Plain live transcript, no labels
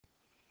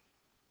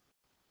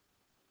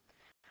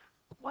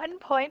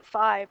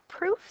1.5,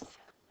 proofs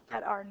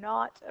that are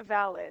not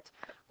valid.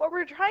 What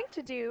we're trying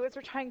to do is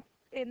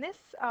in this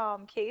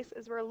case,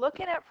 is we're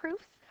looking at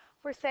proofs.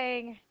 We're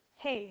saying,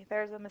 hey,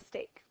 there's a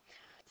mistake.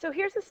 So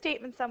here's a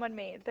statement someone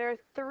made. There are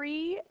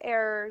 3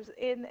 errors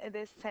in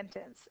this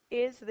sentence.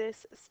 Is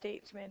this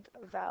statement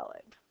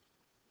valid?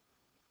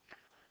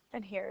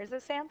 And here is a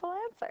sample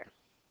answer.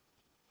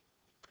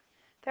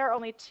 There are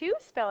only 2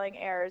 spelling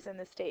errors in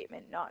the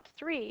statement, not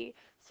 3,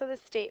 so the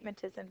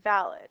statement is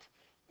invalid.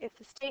 If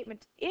the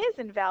statement is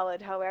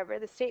invalid, however,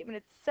 the statement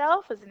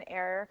itself is an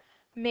error,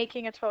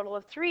 making a total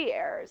of 3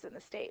 errors in the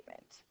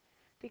statement.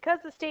 Because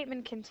the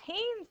statement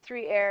contains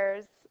 3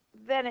 errors,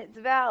 then it's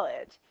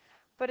valid,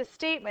 but a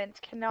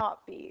statement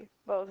cannot be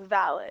both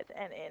valid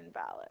and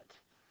invalid.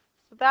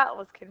 So that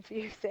was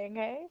confusing,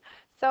 eh?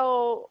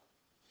 So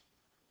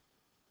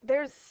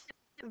this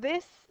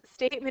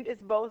statement is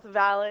both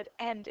valid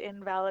and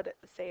invalid at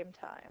the same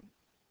time.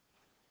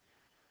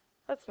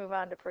 Let's move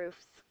on to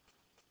proofs.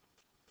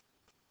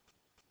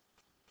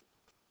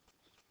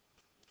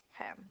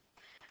 Okay.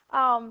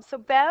 So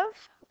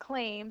Bev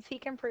claims he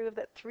can prove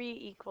that 3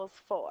 equals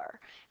 4.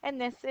 And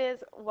this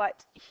is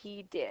what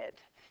he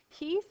did.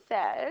 He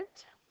said,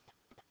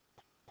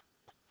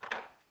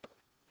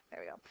 there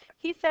we go.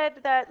 He said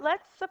that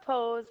let's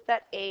suppose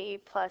that A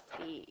plus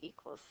B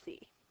equals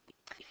C.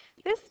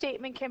 This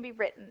statement can be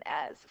written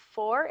as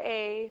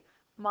 4A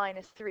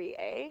minus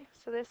 3A.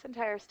 So this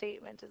entire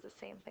statement is the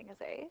same thing as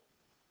A.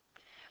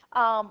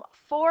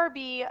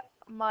 4B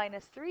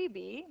minus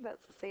 3B,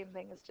 that's the same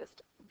thing as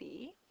just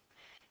B,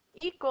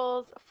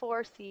 equals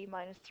 4C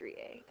minus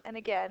 3A. And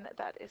again,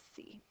 that is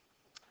C.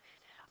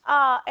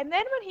 And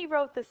then when he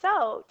wrote this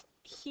out,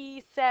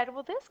 he said,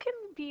 well, this can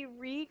be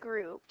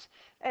regrouped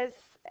as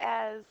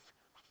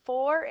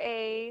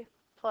 4A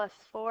plus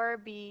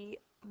 4B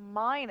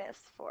minus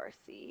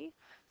 4C.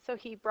 So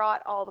he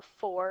brought all the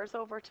 4's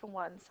over to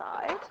one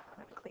side. I'm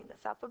going to clean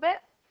this up a bit.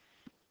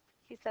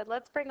 He said,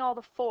 let's bring all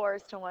the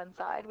 4's to one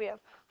side. We have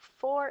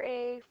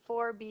 4A,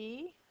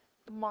 4B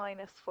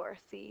minus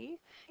 4C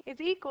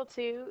is equal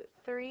to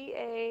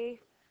 3A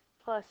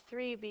plus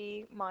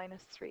 3B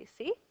minus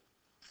 3C.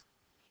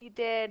 He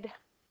did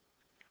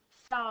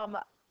some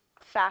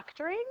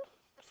factoring,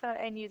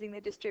 and using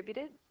the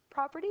distributed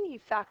property, he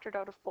factored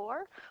out a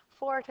 4.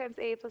 4 times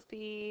A plus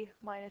B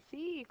minus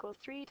C equals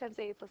 3 times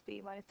A plus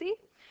B minus C.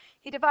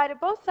 He divided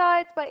both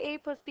sides by A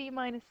plus B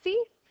minus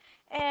C,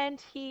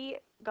 and he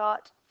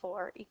got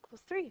 4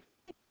 equals 3.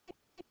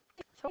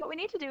 So what we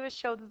need to do is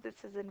show that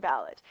this is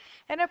invalid.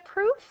 And a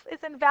proof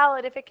is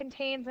invalid if it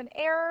contains an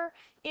error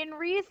in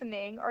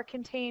reasoning or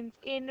contains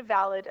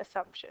invalid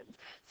assumptions.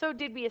 So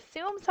did we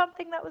assume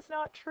something that was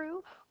not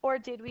true, or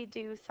did we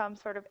do some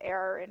sort of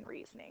error in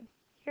reasoning?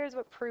 Here's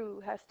what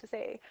Prue has to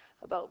say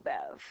about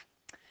Bev.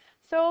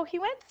 So he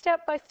went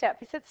step by step.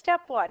 He said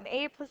step 1,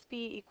 A plus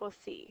B equals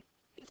C.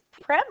 His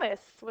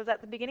premise was at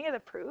the beginning of the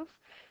proof.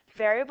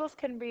 Variables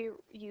can be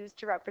used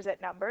to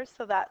represent numbers,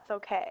 so that's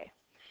okay.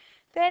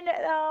 Then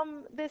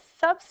this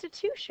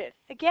substitution.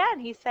 Again,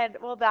 he said,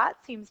 well,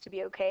 that seems to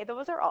be okay.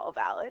 Those are all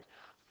valid.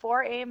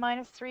 4A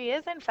minus 3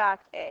 is in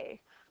fact A.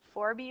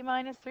 4B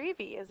minus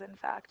 3B is in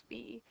fact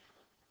B.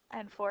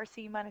 And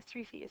 4C minus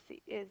 3C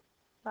is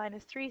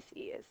minus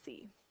 3C is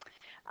C.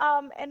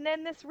 And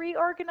then this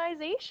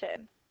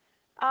reorganization.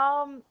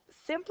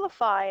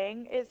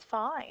 Simplifying is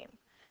fine.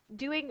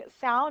 Doing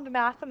sound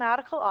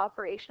mathematical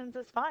operations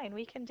is fine.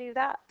 We can do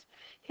that.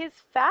 His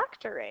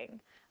factoring.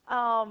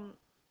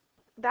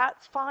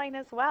 That's fine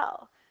as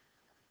well.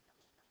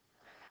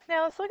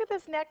 Now let's look at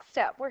this next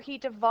step where he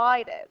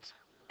divided.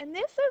 And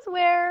this is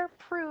where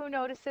Prue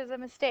notices a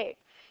mistake.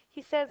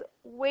 He says,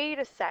 wait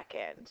a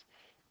second.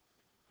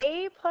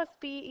 A plus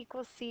B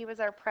equals C was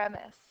our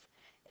premise.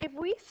 If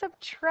we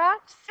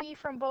subtract C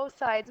from both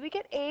sides, we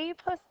get A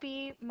plus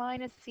B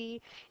minus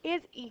C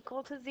is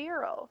equal to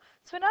 0.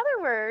 So in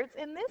other words,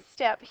 in this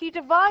step, he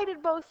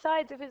divided both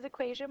sides of his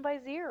equation by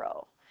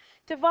 0.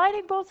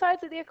 Dividing both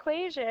sides of the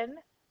equation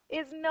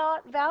is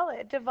not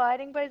valid.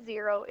 Dividing by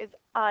 0 is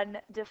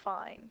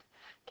undefined.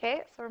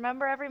 Okay, so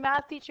remember every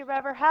math teacher you've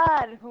ever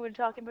had who when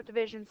talking about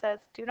division says,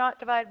 do not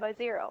divide by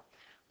 0.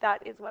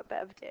 That is what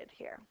Bev did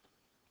here.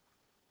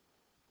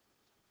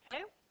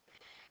 Okay,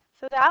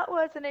 so that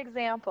was an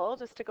example,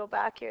 just to go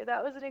back here,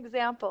 that was an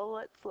example.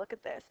 Let's look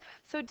at this.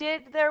 So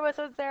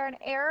was there an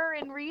error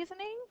in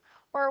reasoning,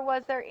 or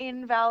was there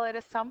invalid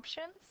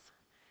assumptions?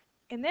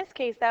 In this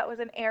case, that was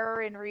an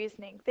error in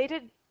reasoning.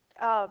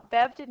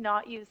 Bev did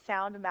not use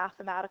sound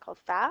mathematical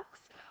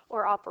facts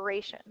or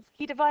operations.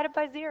 He divided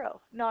by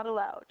 0, not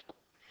allowed.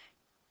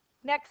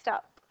 Next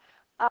up,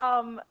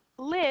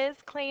 Liz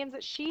claims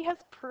that she has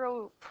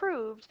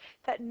proved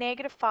that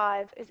negative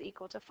 5 is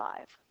equal to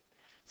 5.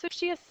 So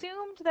she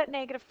assumed that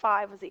negative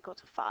 5 was equal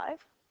to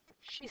 5.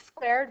 She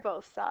squared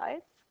both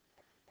sides.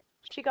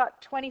 She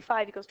got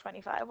 25 equals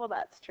 25. Well,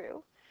 that's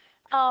true.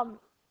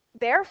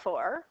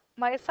 Therefore,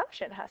 my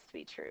assumption has to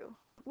be true.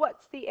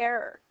 What's the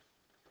error?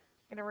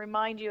 I'm going to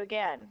remind you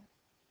again.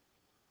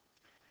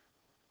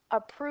 A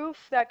proof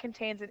that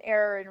contains an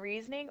error in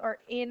reasoning or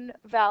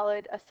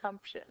invalid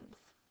assumptions.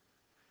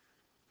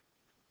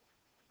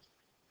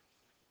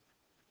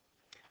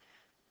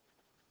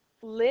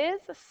 Liz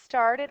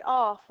started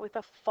off with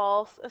a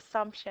false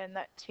assumption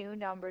that two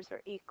numbers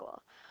are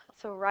equal.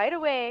 So right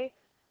away,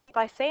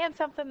 by saying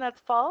something that's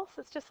false,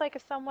 it's just like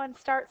if someone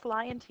starts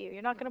lying to you.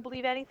 You're not going to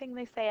believe anything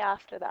they say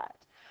after that.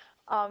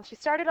 She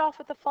started off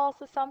with a false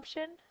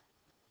assumption.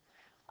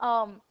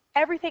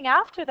 Everything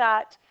after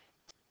that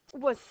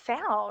was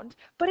sound,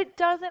 but it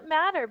doesn't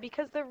matter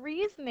because the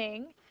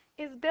reasoning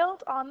is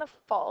built on the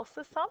false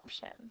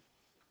assumption.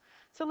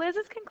 So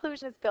Liz's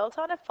conclusion is built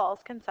on a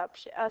false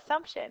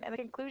assumption, and the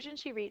conclusion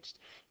she reached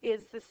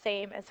is the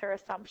same as her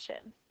assumption.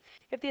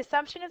 If the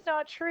assumption is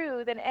not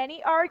true, then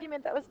any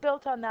argument that was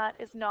built on that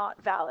is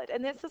not valid.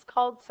 And this is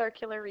called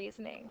circular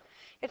reasoning.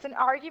 It's an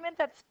argument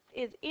that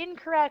is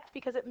incorrect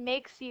because it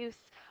makes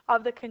use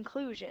of the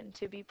conclusion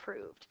to be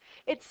proved.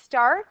 It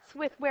starts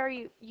with where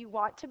you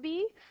want to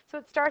be. So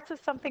it starts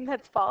with something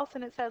that's false,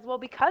 and it says, well,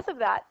 because of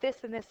that,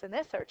 this and this and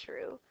this are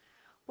true.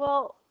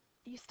 Well,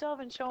 you still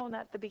haven't shown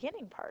that the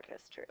beginning part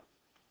is true.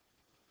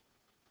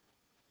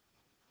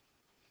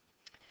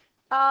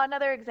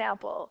 Another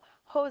example.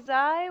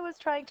 Jose was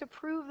trying to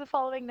prove the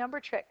following number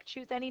trick.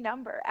 Choose any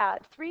number.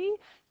 Add 3,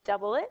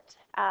 double it,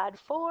 add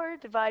 4,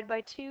 divide by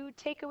 2,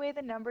 take away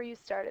the number you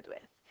started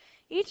with.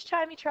 Each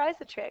time he tries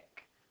the trick,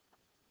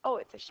 oh,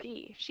 it's a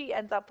she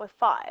ends up with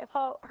 5.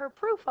 Her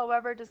proof,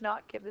 however, does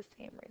not give the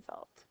same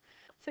result.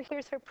 So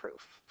here's her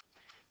proof.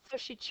 So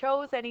she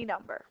chose any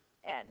number,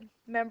 n.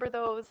 Remember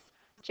those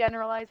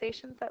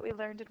generalizations that we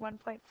learned in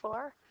 1.4?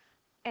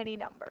 Any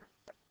number.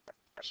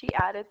 She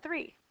added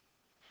 3.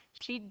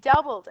 She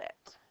doubled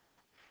it.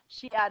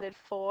 She added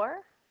 4.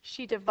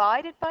 She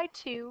divided by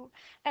 2.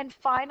 And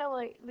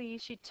finally,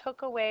 she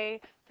took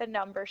away the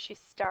number she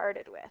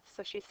started with.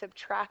 So she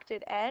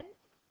subtracted n,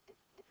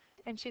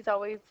 and she's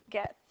always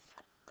gets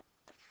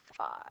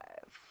 5.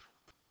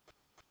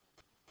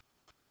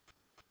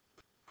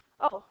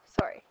 Oh,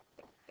 sorry.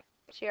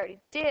 She already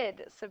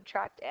did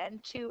subtract n,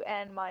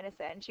 2n minus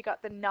n. She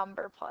got the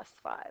number plus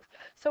 5.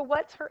 So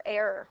what's her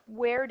error?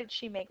 Where did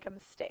she make a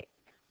mistake?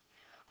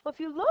 Well, if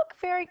you look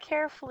very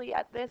carefully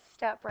at this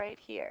step right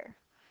here,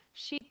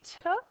 she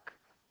took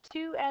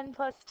 2n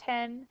plus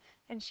 10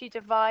 and she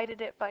divided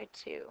it by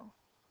 2.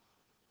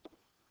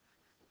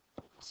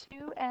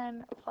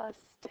 2n plus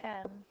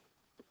 10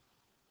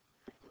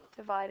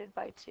 divided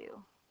by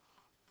 2.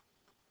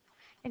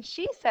 And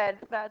she said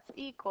that's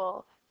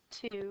equal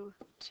to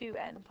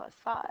 2n plus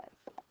 5.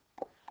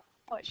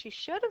 What she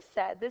should have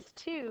said, this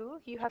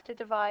 2, you have to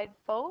divide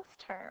both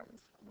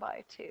terms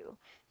by 2.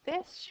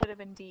 This should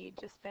have indeed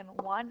just been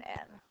 1n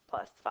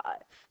plus 5.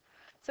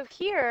 So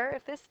here,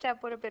 if this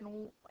step would have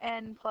been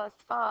n plus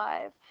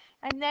 5,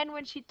 and then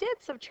when she did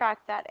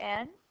subtract that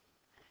n,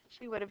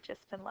 she would have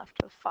just been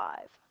left with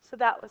 5. So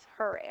that was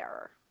her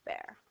error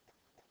there.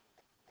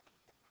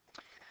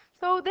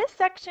 So this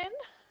section,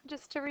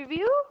 just to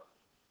review,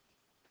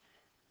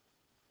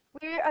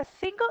 a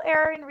single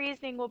error in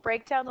reasoning will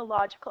break down the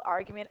logical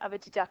argument of a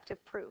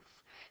deductive proof.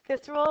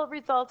 This will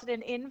result in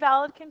an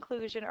invalid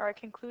conclusion or a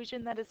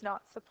conclusion that is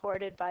not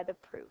supported by the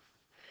proof.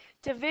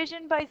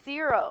 Division by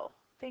 0,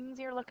 things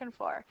you're looking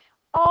for,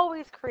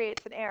 always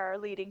creates an error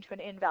leading to an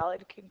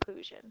invalid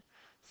conclusion.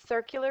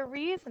 Circular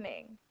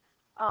reasoning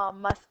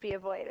must be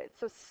avoided.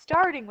 So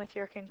starting with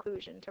your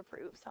conclusion to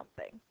prove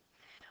something.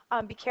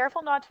 Be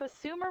careful not to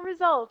assume a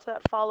result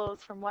that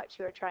follows from what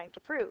you are trying to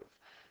prove.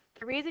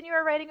 The reason you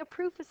are writing a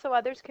proof is so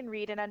others can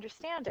read and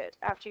understand it.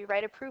 After you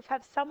write a proof,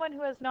 have someone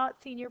who has not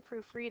seen your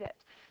proof read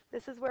it.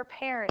 This is where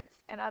parents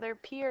and other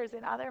peers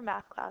in other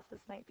math classes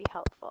might be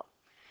helpful.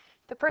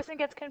 If the person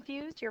gets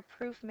confused, your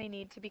proof may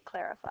need to be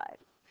clarified.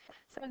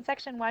 So in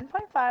section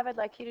 1.5, I'd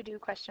like you to do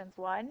questions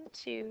 1,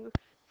 2,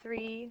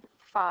 3,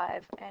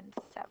 5, and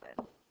 7.